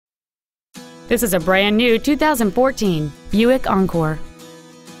This is a brand new 2014 Buick Encore.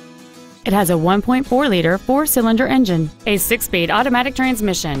 It has a 1.4-liter four-cylinder engine, a 6-speed automatic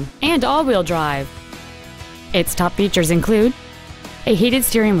transmission, and all-wheel drive. Its top features include a heated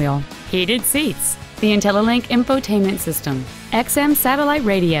steering wheel, heated seats, the IntelliLink infotainment system, XM satellite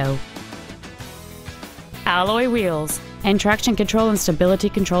radio, alloy wheels, and traction control and stability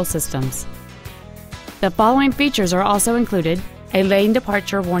control systems. The following features are also included: a lane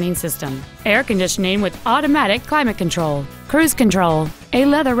departure warning system, air conditioning with automatic climate control, cruise control, a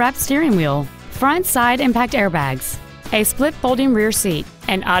leather-wrapped steering wheel, front side impact airbags, a split folding rear seat,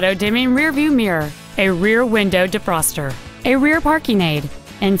 an auto-dimming rear view mirror, a rear window defroster, a rear parking aid,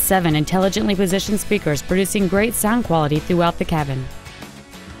 and 7 intelligently positioned speakers producing great sound quality throughout the cabin.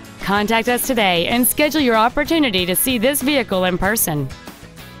 Contact us today and schedule your opportunity to see this vehicle in person.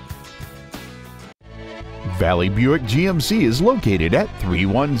 Valley Buick GMC is located at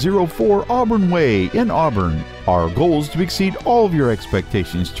 3104 Auburn Way in Auburn. Our goal is to exceed all of your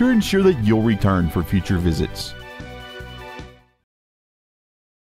expectations to ensure that you'll return for future visits.